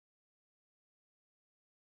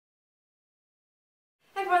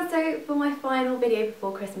everyone, so for my final video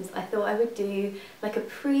before Christmas I thought I would do like a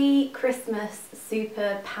pre-Christmas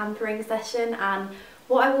super pampering session, and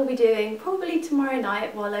what I will be doing probably tomorrow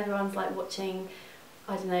night while everyone's like watching,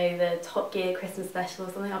 I don't know, the Top Gear Christmas special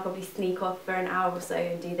or something. I'll probably sneak off for an hour or so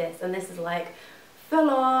and do this, and this is like full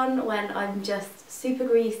on when I'm just super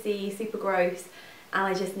greasy, super gross, and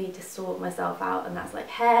I just need to sort myself out, and that's like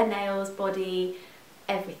hair, nails, body,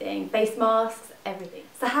 everything, face masks, everything.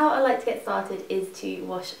 So how I like to get started is to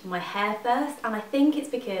wash my hair first, and I think it's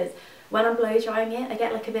because when I'm blow drying it I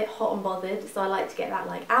get like a bit hot and bothered, so I like to get that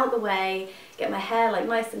like out the way, get my hair like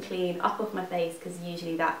nice and clean up off my face, because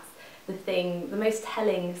usually that's the thing, the most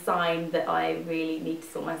telling sign that I really need to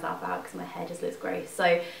sort myself out because my hair just looks gross.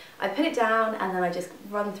 So I put it down and then I just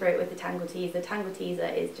run through it with the Tangle Teezer. The Tangle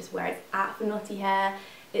Teezer is just where it's at for knotty hair.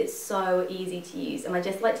 It's so easy to use, and I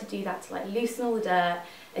just like to do that to like loosen all the dirt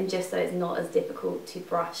and just so it's not as difficult to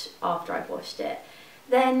brush after I've washed it.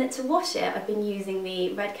 Then to wash it, I've been using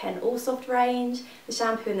the Redken All Soft range, the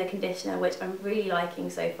shampoo and the conditioner, which I'm really liking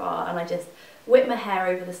so far, and I just whip my hair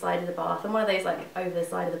over the side of the bath. I'm one of those like over the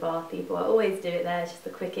side of the bath people. I always do it there. It's just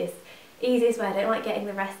the quickest, easiest way. I don't like getting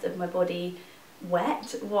the rest of my body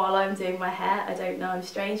wet while I'm doing my hair. I don't know, I'm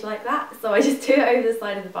strange like that. So I just do it over the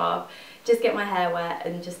side of the bath, just get my hair wet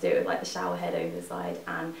and just do it with like the shower head over the side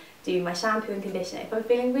and do my shampoo and conditioner. If I'm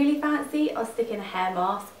feeling really fancy, I'll stick in a hair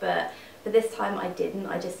mask, but for this time I didn't,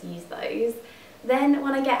 I just used those. Then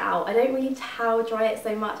when I get out, I don't really towel dry it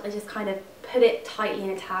so much, I just kind of put it tightly in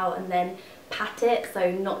a towel and then pat it, so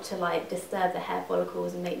not to like disturb the hair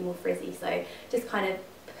follicles and make them more frizzy. So just kind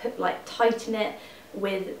of tighten it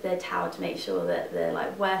with the towel to make sure that the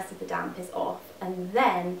like worst of the damp is off, and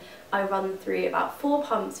then I run through about 4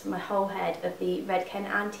 pumps for my whole head of the Redken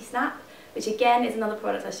Anti-Snap, which again is another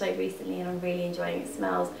product I showed recently and I'm really enjoying. It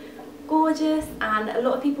smells gorgeous, and a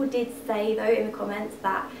lot of people did say though in the comments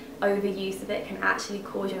that overuse of it can actually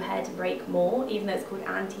cause your hair to break more, even though it's called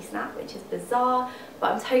Anti-Snap, which is bizarre,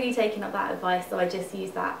 but I'm totally taking up that advice, so I just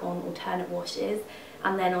use that on alternate washes.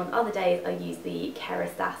 And then on other days I use the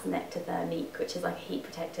Kerastase Nectar Thermique, which is like a heat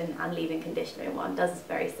protectant and leave-in conditioner in one. It does a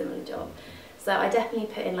very similar job. So I definitely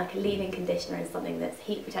put in like a leave-in conditioner and something that's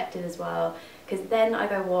heat protected as well, because then I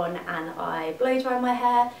go on and I blow dry my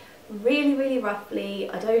hair really roughly.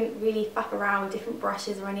 I don't really faff around with different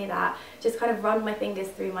brushes or any of that, just kind of run my fingers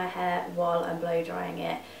through my hair while I'm blow drying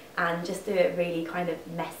it and just do it really kind of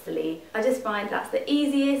messily. I just find that's the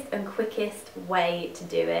easiest and quickest way to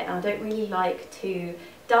do it, and I don't really like to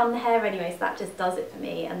done hair anyway, so that just does it for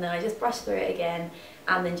me. And then I just brush through it again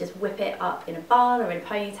and then just whip it up in a bun or in a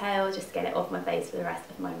ponytail just to get it off my face for the rest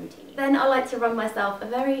of my routine. Then I like to run myself a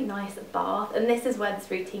very nice bath, and this is where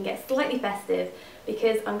this routine gets slightly festive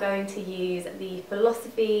because I'm going to use the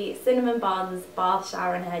Philosophy Cinnamon Buns Bath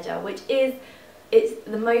Shower and Hair Gel, which is, it's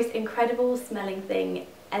the most incredible smelling thing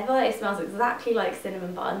ever. It smells exactly like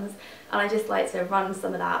cinnamon buns, and I just like to run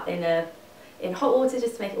some of that in hot water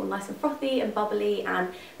just to make it all nice and frothy and bubbly,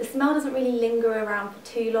 and the smell doesn't really linger around for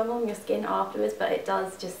too long on your skin afterwards, but it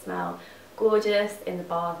does just smell gorgeous in the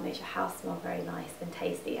bath, makes your house smell very nice and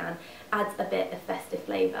tasty and adds a bit of festive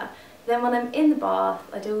flavour. Then when I'm in the bath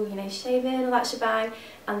I do, you know, shave in, all that shebang,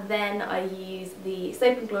 and then I use the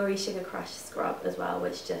Soap and Glory Sugar Crush Scrub as well,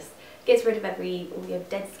 which just gets rid of all your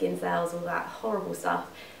dead skin cells, all that horrible stuff,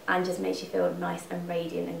 and just makes you feel nice and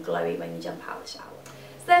radiant and glowy when you jump out of the shower.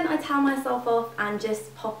 So then I towel myself off and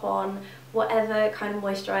just pop on whatever kind of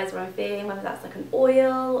moisturiser I'm feeling, whether that's like an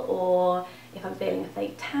oil, or if I'm feeling a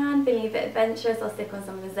fake tan, feeling a bit adventurous, I'll stick on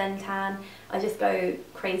some of the Zen Tan. I just go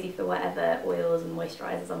crazy for whatever oils and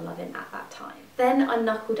moisturisers I'm loving at that time. Then I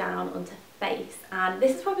knuckle down onto face, and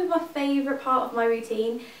this is probably my favourite part of my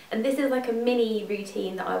routine, and this is like a mini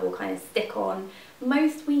routine that I will kind of stick on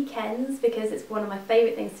most weekends because it's one of my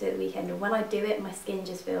favourite things to do at the weekend, and when I do it my skin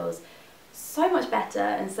just feels so much better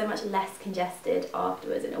and so much less congested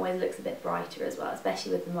afterwards, and it always looks a bit brighter as well,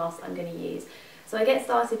 especially with the mask I'm going to use. So I get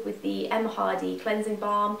started with the Hardie cleansing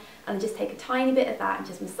balm, and I just take a tiny bit of that and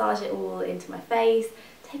just massage it all into my face,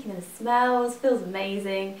 taking in the smells, feels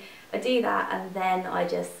amazing. I do that, and then I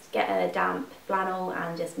just get a damp flannel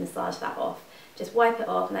and just massage that off. Just wipe it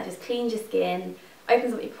off, and that just cleans your skin,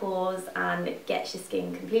 opens up your pores and gets your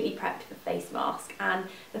skin completely prepped for face mask. And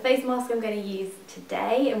the face mask I'm going to use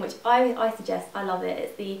today, and which I suggest, I love it,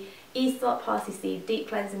 it's the Aesop Parsley Seed Deep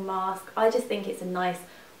Cleansing Mask. I just think it's a nice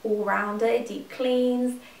all-rounder, it deep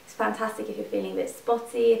cleans, it's fantastic if you're feeling a bit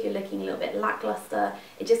spotty, if you're looking a little bit lackluster,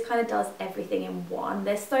 it just kind of does everything in one.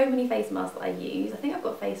 There's so many face masks that I use, I think I've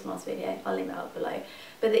got a face mask video, I'll link that up below,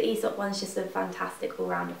 but the Aesop one's just a fantastic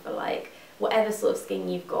all-rounder for like whatever sort of skin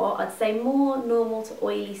you've got. I'd say more normal to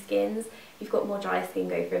oily skins. If you've got more dry skin,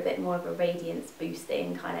 go for a bit more of a radiance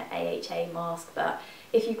boosting kind of AHA mask, but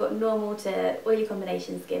if you've got normal to oily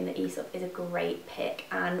combination skin, the Aesop is a great pick.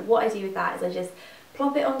 And what I do with that is I just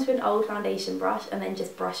plop it onto an old foundation brush and then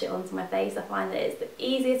just brush it onto my face. I find that it's the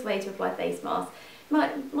easiest way to apply face masks.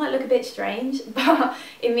 Might look a bit strange, but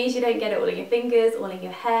it means you don't get it all in your fingers, all in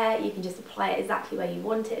your hair. You can just apply it exactly where you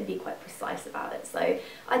want it and be quite precise about it. So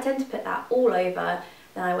I tend to put that all over,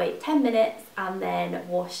 then I wait 10 minutes and then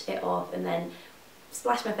wash it off and then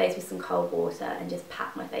splash my face with some cold water and just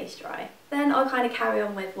pat my face dry. Then I'll kind of carry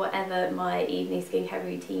on with whatever my evening skincare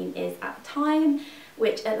routine is at the time,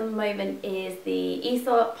 which at the moment is the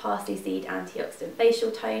Aesop Parsley Seed Anti-Oxidant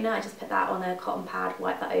Facial Toner. I just put that on a cotton pad,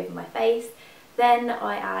 wipe that over my face. Then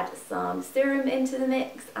I add some serum into the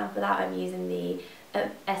mix, and for that I'm using the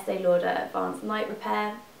Estee Lauder Advanced Night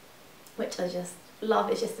Repair, which I just love.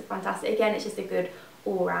 It's just a fantastic, again, it's just a good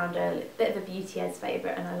all-rounder, bit of a beauty ed's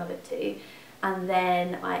favourite, and I love it too. And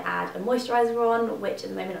then I add a moisturiser on, which at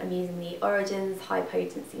the moment I'm using the Origins High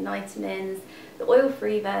Potency Nightamins, the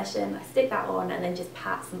oil-free version. I stick that on and then just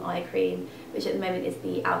pat some eye cream, which at the moment is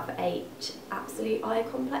the Alpha H Absolute Eye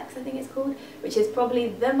Complex, I think it's called, which is probably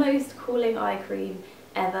the most cooling eye cream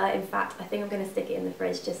ever. In fact, I think I'm going to stick it in the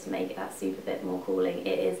fridge just to make it that super bit more cooling.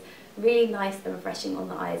 It is really nice and refreshing on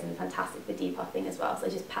the eyes and fantastic for depuffing as well, so I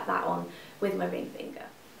just pat that on with my ring finger.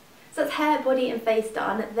 So that's hair, body and face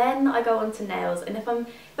done. Then I go on to nails, and if I've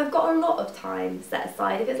got a lot of time set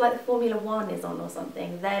aside, if it's like the Formula 1 is on or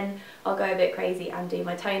something, then I'll go a bit crazy and do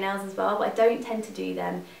my toenails as well, but I don't tend to do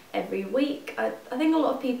them every week. I think a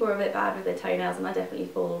lot of people are a bit bad with their toenails, and I definitely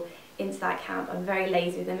fall into that camp. I'm very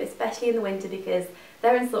lazy with them, especially in the winter because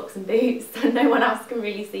they're in socks and boots, so no one else can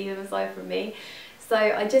really see them aside from me. So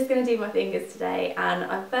I'm just going to do my fingers today,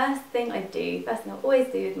 and first thing I always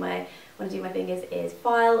do with when I do my fingers is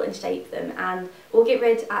file and shape them, and or get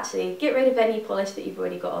rid of any polish that you've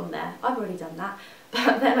already got on there. I've already done that,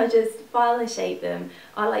 but then I just file and shape them.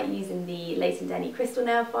 I like using the Leighton Denny Crystal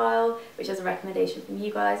Nail File, which is a recommendation from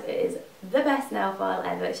you guys. It is the best nail file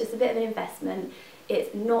ever. It's just a bit of an investment.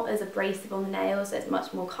 It's not as abrasive on the nails, so it's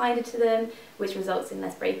much more kinder to them, which results in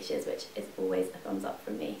less breakages, which is always a thumbs up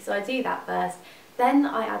from me. So I do that first. Then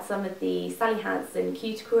I add some of the Sally Hansen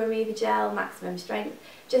Cuticle Remover Gel, Maximum Strength,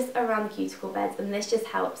 just around the cuticle beds, and this just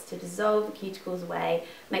helps to dissolve the cuticles away,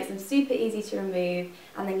 makes them super easy to remove,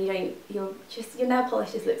 and then your nail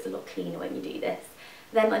polish just looks a lot cleaner when you do this.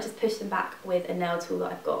 Then I just push them back with a nail tool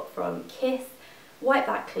that I've got from Kiss, wipe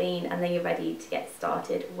that clean, and then you're ready to get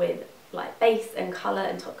started with like base and colour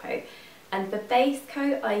and top coat. And for base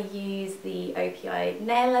coat, I use the OPI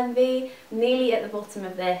Nail Envy, nearly at the bottom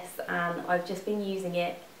of this, and I've just been using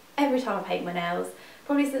it every time I paint my nails,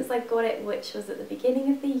 probably since I got it, which was at the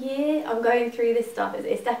beginning of the year. I'm going through this stuff,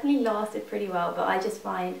 it's definitely lasted pretty well, but I just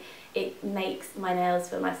find it makes my nails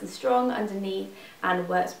feel nice and strong underneath and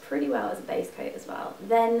works pretty well as a base coat as well.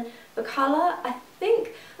 Then for colour, I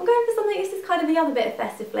think I'm going for something, this is kind of the other bit of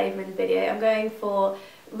festive flavour in the video. I'm going for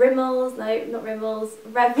Revlon's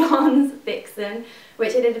Vixen,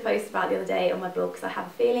 which I did a post about the other day on my blog because I have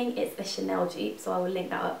a feeling it's a Chanel dupe, so I will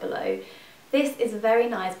link that up below. This is a very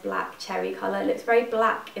nice black cherry colour. It looks very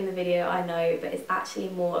black in the video, I know, but it's actually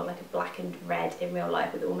more of like a blackened red in real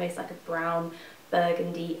life with almost like a brown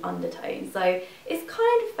burgundy undertone. So it's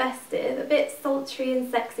kind of festive, a bit sultry and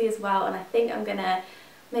sexy as well, and I think I'm gonna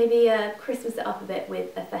maybe Christmas it up a bit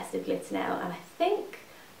with a festive glitter nail, and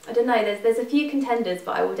I don't know, there's a few contenders,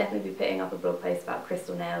 but I will definitely be putting up a blog post about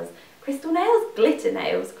crystal nails, glitter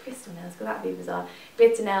nails, crystal nails, because that would be bizarre,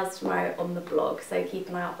 glitter nails tomorrow on the blog, so keep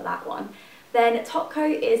an eye out for that one. Then top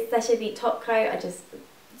coat is Sachet Vite top coat. I just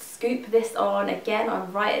scoop this on, again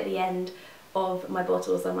I'm right at the end of my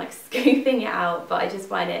bottle, so I'm like scooping it out, but I just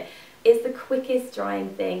find it's the quickest drying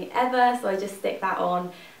thing ever, so I just stick that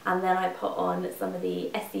on. And then I put on some of the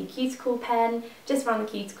Estée Cuticle Pen, just around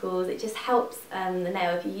the cuticles. It just helps the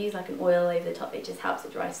nail, if you use like an oil over the top, it just helps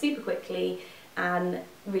it dry super quickly and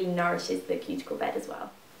really nourishes the cuticle bed as well.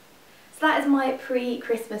 So that is my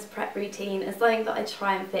pre-Christmas prep routine, and something that I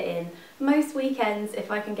try and fit in most weekends if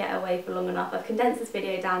I can get away for long enough. I've condensed this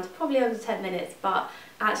video down to probably under 10 minutes, but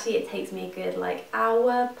actually it takes me a good like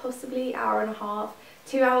hour, possibly hour and a half.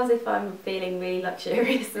 2 hours if I'm feeling really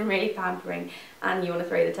luxurious and really pampering and you want to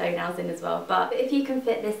throw the toenails in as well. But if you can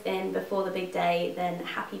fit this in before the big day, then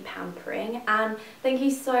happy pampering. And thank you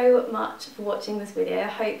so much for watching this video. I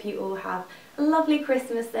hope you all have a lovely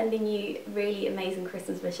Christmas, sending you really amazing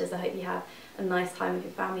Christmas wishes. I hope you have a nice time with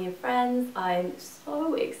your family and friends. I'm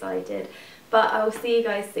so excited. But I will see you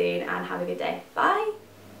guys soon and have a good day. Bye!